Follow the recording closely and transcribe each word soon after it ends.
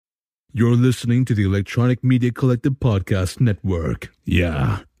You're listening to the Electronic Media Collective Podcast Network.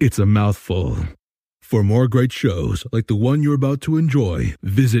 Yeah, it's a mouthful. For more great shows like the one you're about to enjoy,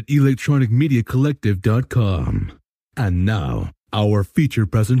 visit electronicmediacollective.com. And now, our feature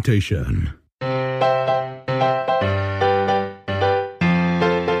presentation.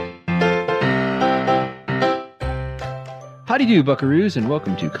 Howdy do, buckaroos, and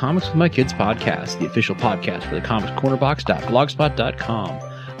welcome to Comics with My Kids podcast, the official podcast for the comicscornerbox.blogspot.com.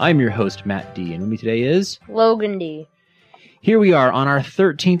 I'm your host, Matt D, and with me today is... Logan D. Here we are on our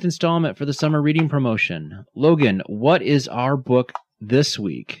 13th installment for the summer reading promotion. Logan, what is our book this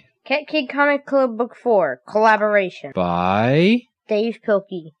week? Cat Kid Comic Club Book 4, Collaboration. By... Dave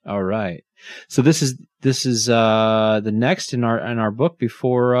Pilkey. All right. So this is the next in our book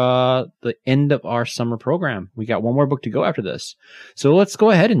before the end of our summer program. We got one more book to go after this. So let's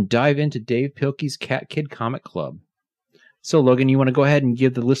go ahead and dive into Dave Pilkey's Cat Kid Comic Club. So Logan, you want to go ahead and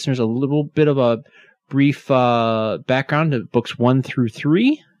give the listeners a little bit of a brief background to books 1 through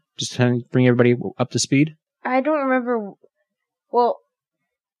 3? Just to bring everybody up to speed. I don't remember. Well,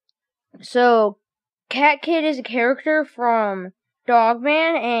 so Cat Kid is a character from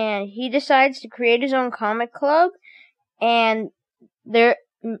Dogman, and he decides to create his own comic club, and the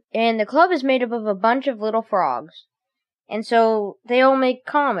club is made up of a bunch of little frogs, and so they all make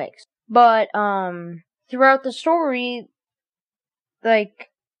comics. But throughout the story, like,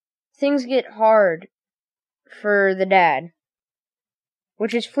 things get hard for the dad,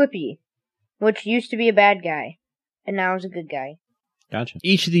 which is Flippy, which used to be a bad guy, and now is a good guy. Gotcha.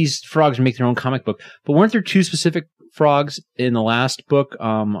 Each of these frogs make their own comic book, but weren't there two specific frogs in the last book?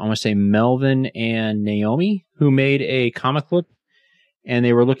 I want to say Melvin and Naomi, who made a comic book, and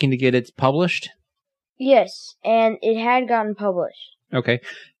they were looking to get it published? Yes, and it had gotten published. Okay.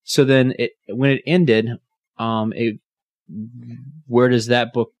 So then when it ended, where does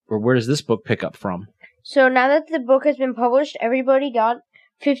this book pick up from? So now that the book has been published, everybody got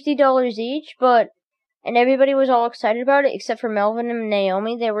 $50 each, and everybody was all excited about it, except for Melvin and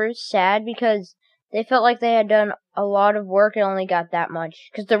Naomi. They were sad because they felt like they had done a lot of work and only got that much.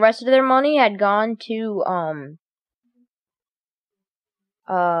 Because the rest of their money had gone to,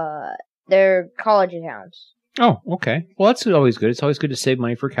 their college accounts. Oh, okay. Well, that's always good. It's always good to save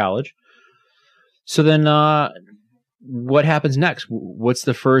money for college. So then, what happens next? What's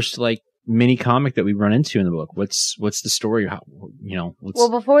the first, mini comic that we run into in the book? What's the story?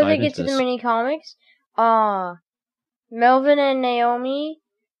 Well, before they get to the mini comics, Melvin and Naomi,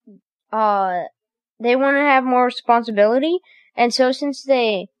 they want to have more responsibility, and so since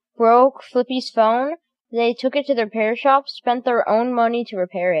they broke Flippy's phone, they took it to the repair shop, spent their own money to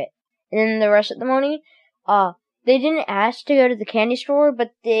repair it. And then the rest of the money, they didn't ask to go to the candy store,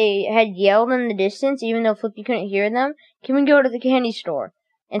 but they had yelled in the distance, even though Flippy couldn't hear them, "Can we go to the candy store?"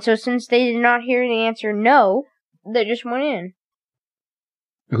 And so since they did not hear the answer no, they just went in.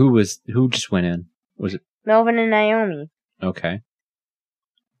 Who just went in? Was it Melvin and Naomi? Okay.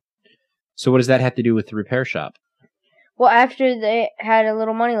 So what does that have to do with the repair shop? Well, after they had a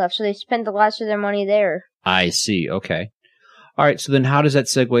little money left, so they spent the last of their money there. I see. Okay. All right. So then how does that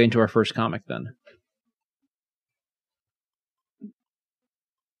segue into our first comic then?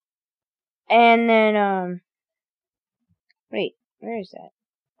 And then, wait, where is that?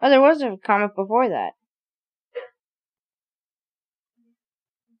 Oh, there was a comic before that.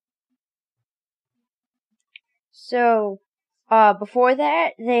 So, before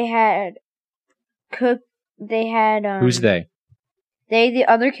that, they had Who's they? The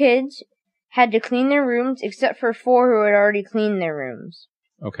other kids, had to clean their rooms, except for 4 who had already cleaned their rooms.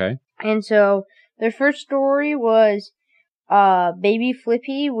 Okay. And so, their first story was, Baby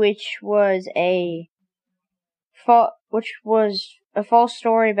Flippy, which was a false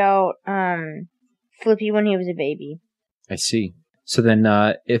story about, Flippy when he was a baby. I see. So then,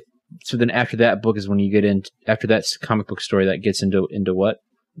 after that book is when you get in. After that comic book story, that gets into what?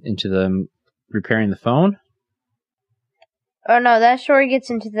 Into the repairing the phone? Oh no, that story gets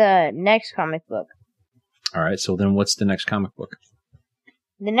into the next comic book. All right. So then, what's the next comic book?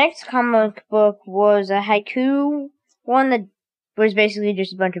 The next comic book was a haiku one that was basically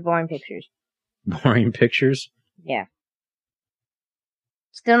just a bunch of boring pictures. Boring pictures? Yeah.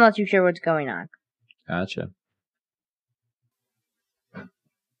 Still not too sure what's going on. Gotcha.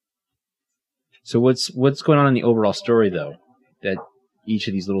 So what's going on in the overall story, though, that each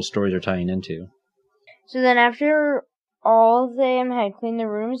of these little stories are tying into? So then after all of them had cleaned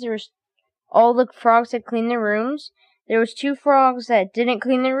their rooms, all the frogs had cleaned their rooms. There was 2 frogs that didn't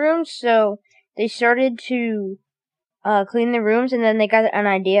clean their rooms, so they started to clean the rooms, and then they got an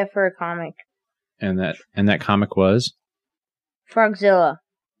idea for a comic. And that comic was? Frogzilla.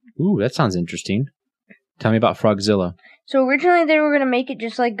 Ooh, that sounds interesting. Tell me about Frogzilla. So originally they were going to make it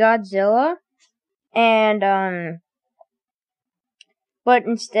just like Godzilla, and but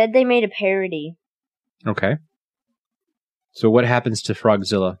instead they made a parody. Okay. So what happens to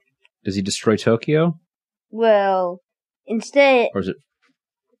Frogzilla? Does he destroy Tokyo? Well, instead, Or is it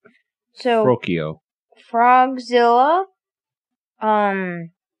so Frokyo? Frogzilla,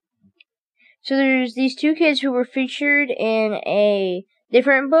 so there's these two kids who were featured in a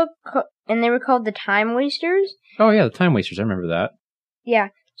different book, and they were called the Time Wasters. Oh yeah, the Time Wasters. I remember that. Yeah,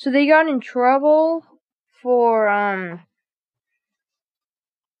 so they got in trouble for,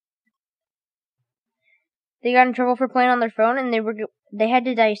 playing on their phone, and they had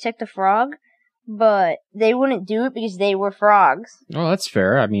to dissect a frog, but they wouldn't do it because they were frogs. Oh, that's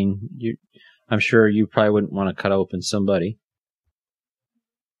fair. I mean, I'm sure you probably wouldn't want to cut open somebody.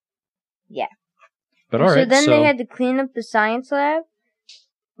 Yeah. But all right. So then they had to clean up the science lab,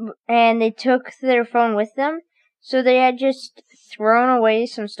 and they took their phone with them. So they had just thrown away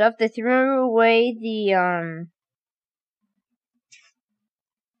some stuff. They threw away the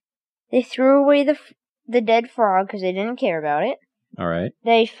dead frog because they didn't care about it. All right.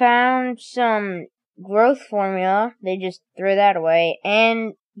 They found some growth formula. They just threw that away.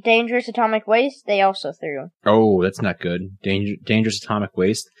 And dangerous atomic waste, they also threw. Oh, that's not good. Dangerous atomic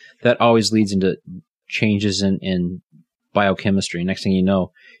waste. That always leads into changes in biochemistry. Next thing you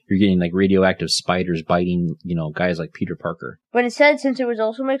know, you're getting like radioactive spiders biting, guys like Peter Parker. But instead, since it was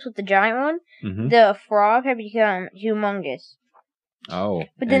also mixed with the giant one, the frog had become humongous. Oh.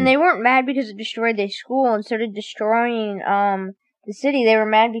 But then they weren't mad because it destroyed their school and started destroying the city. They were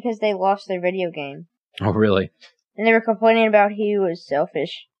mad because they lost their video game. Oh, really? And they were complaining about he was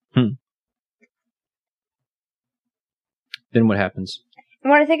selfish. Then what happens?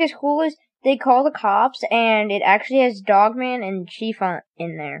 And what I think is cool is they call the cops, and it actually has Dogman and Chief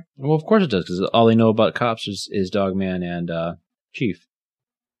in there. Well, of course it does, because all they know about cops is Dogman and Chief.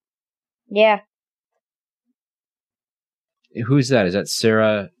 Yeah. Who's that? Is that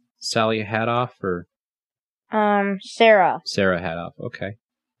Sally Hadoff, or? Sarah. Sarah Hadoff, okay.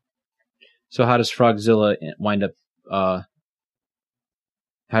 So how does Frogzilla wind up, how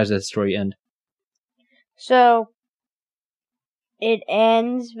does that story end? So, it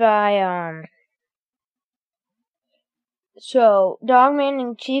ends by, so Dogman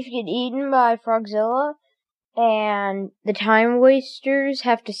and Chief get eaten by Frogzilla, and the Time Wasters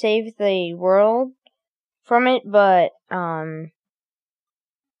have to save the world from it, but,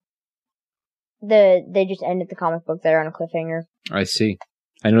 they just ended the comic book there on a cliffhanger. I see.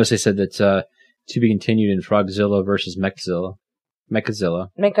 I noticed they said that, to be continued in Frogzilla versus Mechazilla.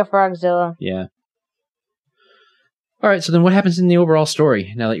 Mecha Frogzilla. Yeah. All right. So then, what happens in the overall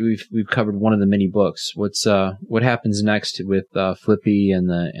story? Now that we've covered one of the many books, what happens next with Flippy and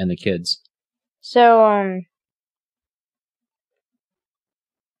the kids? So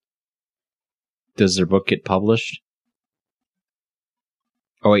does their book get published?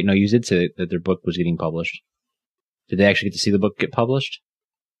 Oh wait, no, you did say that their book was getting published. Did they actually get to see the book get published?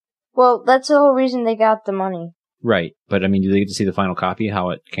 Well, that's the whole reason they got the money. Right, but I mean, do they get to see the final copy,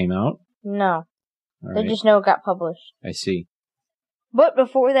 how it came out? No. All They right. just know it got published. I see. But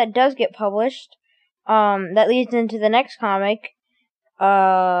before that does get published, that leads into the next comic.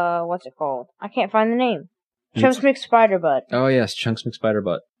 What's it called? I can't find the name. Chubbs McSpiderbutt. Oh yes, Chunks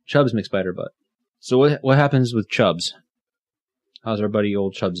McSpiderbutt. Chubbs McSpiderbutt. So what happens with Chubbs? How's our buddy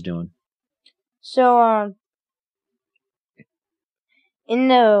old Chubbs doing? So, in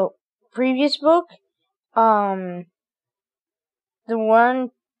the previous book, the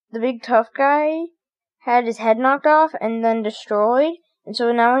big tough guy had his head knocked off and then destroyed, and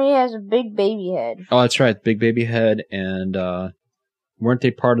so now he has a big baby head. Oh, that's right, big baby head, and weren't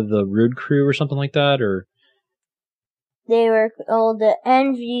they part of the Rude Crew or something like that, or? They were called the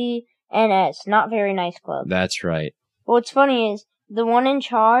NVNS, Not Very Nice Club. That's right. But what's funny is, the one in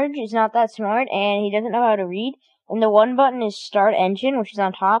charge is not that smart, and he doesn't know how to read, and the one button is Start Engine, which is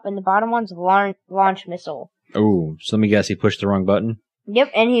on top, and the bottom one's Launch Missile. Oh, so let me guess, he pushed the wrong button? Yep,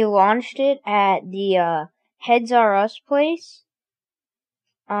 and he launched it at the Heads R Us place.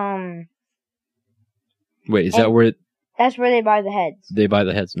 Wait, is that where That's where they buy the heads. they buy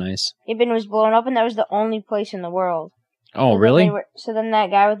the heads? Nice. Yep, and it was blown up, and that was the only place in the world. Oh, So really? So then that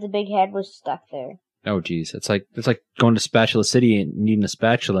guy with the big head was stuck there. Oh, geez. It's like going to Spatula City and needing a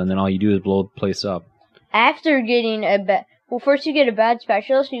spatula, and then all you do is blow the place up. After getting well, first you get a bad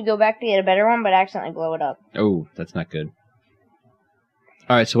spatula, so you go back to get a better one, but accidentally blow it up. Oh, that's not good.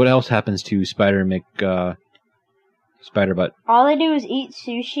 All right, so what else happens to Spiderbutt? All they do is eat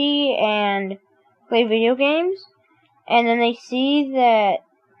sushi and play video games, and then they see that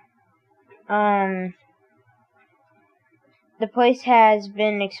the place has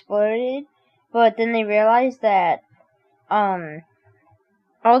been exploded, but then they realize that all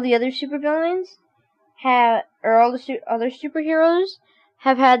the other supervillains all the other superheroes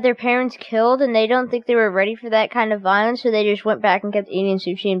have had their parents killed, and they don't think they were ready for that kind of violence, so they just went back and kept eating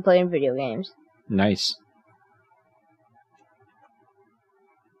sushi and playing video games. Nice.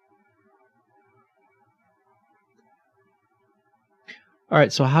 All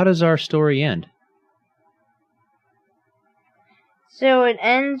right, so how does our story end? So it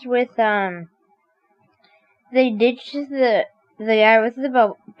ends with they ditch the guy with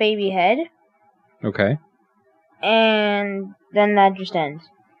the baby head, Okay. and then that just ends.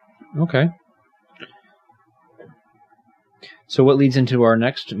 Okay. So what leads into our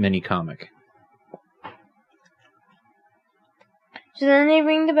next mini comic? So then they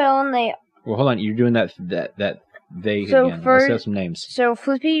ring the bell and they. Well, hold on. You're doing that vague So again. first- Let's have some names. So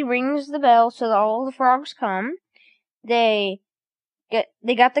Flippy rings the bell so that all the frogs come. They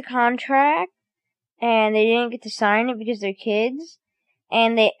got the contract, and they didn't get to sign it because they're kids,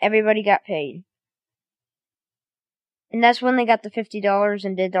 and everybody got paid. And that's when they got the $50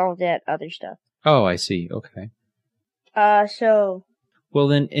 and did all that other stuff. Oh, I see. Okay. So Well,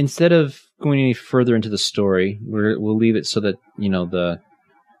 then, instead of going any further into the story, we'll leave it so that the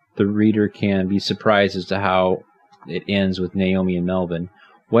reader can be surprised as to how it ends with Naomi and Melvin.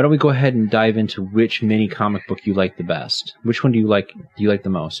 Why don't we go ahead and dive into which mini comic book you like the best? Which one do you like the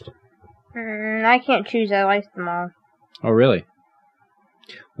most? I can't choose. I like them all. Oh, really?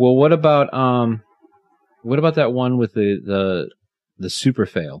 Well, what about that one with the super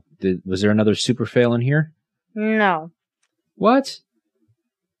fail? Was there another super fail in here? No. What?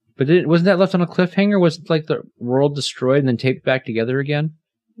 But wasn't that left on a cliffhanger? Was it like the world destroyed and then taped back together again?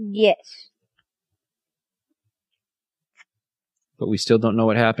 Yes. But we still don't know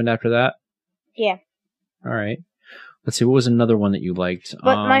what happened after that? Yeah. All right. Let's see, what was another one that you liked?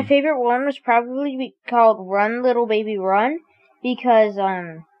 But my favorite one was probably called Run Little Baby Run, because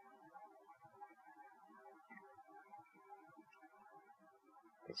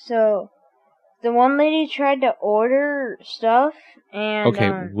so the one lady tried to order stuff, and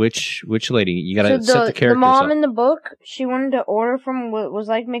Okay, which lady? You gotta set the characters the mom up. in the book, she wanted to order from what was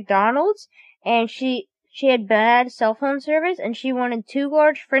like McDonald's, and she had bad cell phone service, and she wanted 2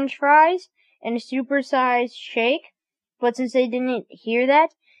 large French fries and a supersized shake. But since they didn't hear that,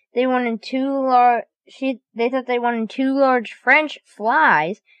 they wanted 2 large. They thought they wanted 2 large French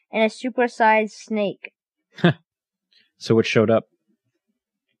flies and a supersized snake. So what showed up?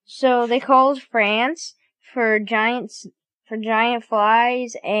 So they called France for giant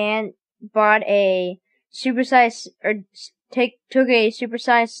flies and bought a supersized took a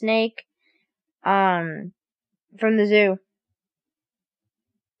supersized snake from the zoo.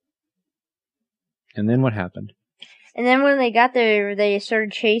 And then what happened? And then when they got there, they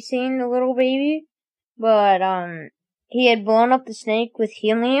started chasing the little baby, but he had blown up the snake with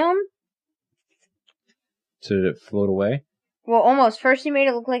helium. So did it float away? Well, almost. First he made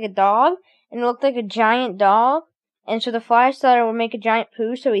it look like a dog, and it looked like a giant dog, and so the flies thought it would make a giant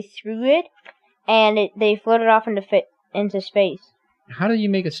poo, so he threw it, and they floated off into space. How do you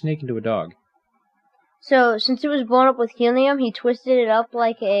make a snake into a dog? So, since it was blown up with helium, he twisted it up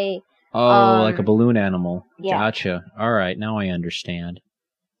like a... Oh, like a balloon animal. Yeah. Gotcha. All right, now I understand.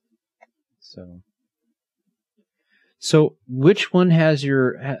 So which one has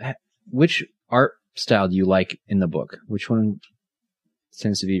which art style do you like in the book? Which one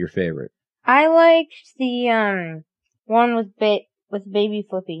tends to be your favorite? I liked the one with Baby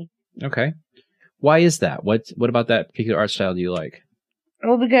Flippy. Okay. Why is that? What about that particular art style do you like?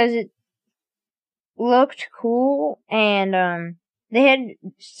 Well, because it looked cool, and they had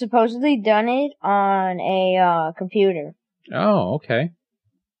supposedly done it on a computer. Oh, okay.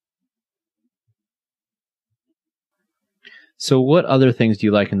 So what other things do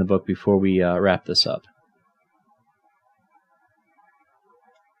you like in the book before we wrap this up?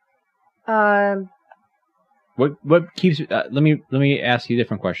 What keeps? Let me ask you a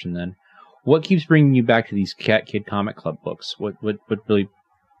different question then. What keeps bringing you back to these Cat Kid Comic Club books? What really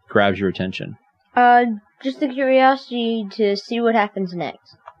grabs your attention? Just the curiosity to see what happens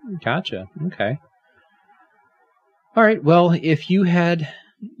next. Gotcha. Okay. All right. Well, if you had,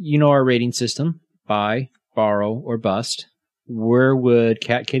 our rating system, buy, borrow, or bust, where would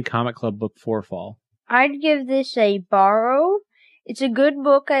Cat Kid Comic Club Book 4 fall? I'd give this a borrow. It's a good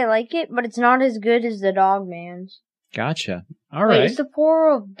book, I like it, but it's not as good as the Dogman's. Gotcha. All Wait, right. is the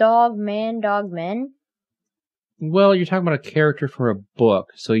plural of Dogmen? Well, you're talking about a character for a book,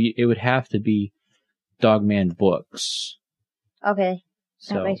 so it would have to be Dogman Books. Okay.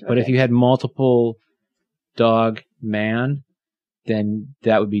 So, makes more but if you sense. had multiple dog man, then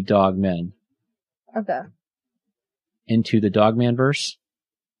that would be dog men. Okay. Into the Dogman verse?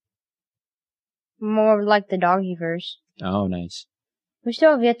 More like the doggy verse. Oh, nice. We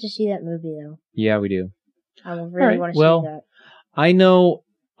still have yet to see that movie, though. Yeah, we do. I really All right, want to well, see that. I know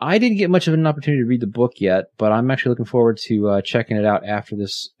I didn't get much of an opportunity to read the book yet, but I'm actually looking forward to checking it out after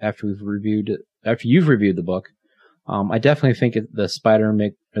you've reviewed the book. I definitely think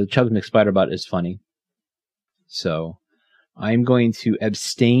the Chubbs McSpiderbutt is funny. So I'm going to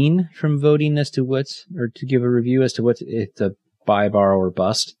abstain from voting as to to give a review as to what's it's a buy, borrow, or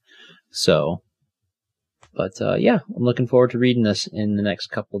bust. So, but yeah, I'm looking forward to reading this in the next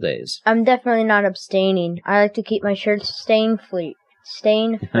couple of days. I'm definitely not abstaining. I like to keep my shirts stain free.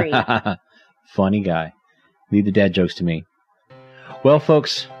 Funny guy. Leave the dad jokes to me. Well,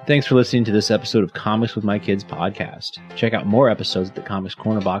 folks, thanks for listening to this episode of Comics with My Kids podcast. Check out more episodes at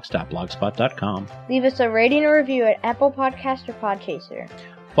thecomicscornerbox.blogspot.com. Leave us a rating or review at Apple Podcast or Podchaser.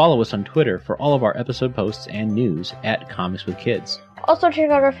 Follow us on Twitter for all of our episode posts and news at Comics with Kids. Also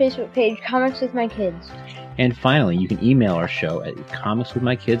check out our Facebook page, Comics with My Kids. And finally, you can email our show at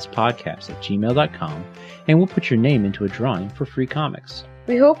comicswithmykidspodcast@gmail.com, and we'll put your name into a drawing for free comics.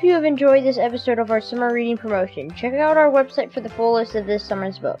 We hope you have enjoyed this episode of our summer reading promotion. Check out our website for the full list of this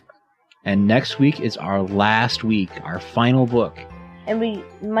summer's book. And next week is our last week, our final book. And we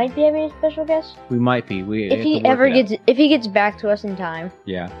might be having a special guest We might be. if he gets back to us in time.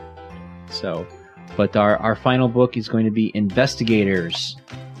 Yeah. So, but our final book is going to be Investigators,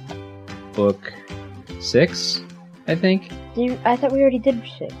 book 6, I think. I thought we already did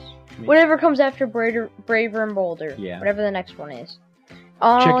 6. Whatever comes after Braver and Bolder. Yeah. Whatever the next one is.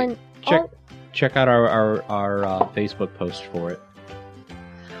 Check out our Facebook post for it.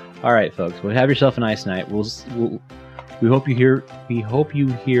 All right, folks. Well, have yourself a nice night. We hope you hear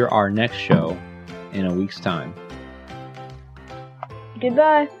our next show in a week's time.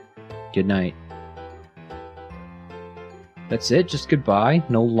 Goodbye. Good night. That's it. Just goodbye.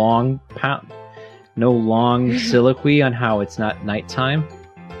 No long soliloquy on how it's not nighttime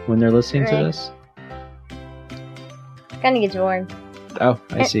when they're listening to this. Kind of gets boring. Oh,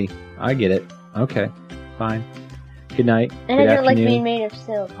 I see. I get it. Okay, fine. Good night. And Good I don't like afternoon. being made of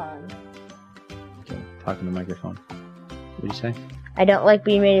silicone. Okay, talking to the microphone. What did you say? I don't like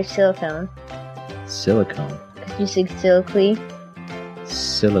being made of silicone. Silicone. Because you said silically.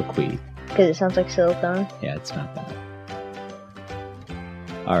 Soliloquy. Because it sounds like silicone. Yeah, it's not that.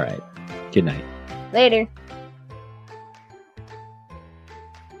 All right. Good night. Later.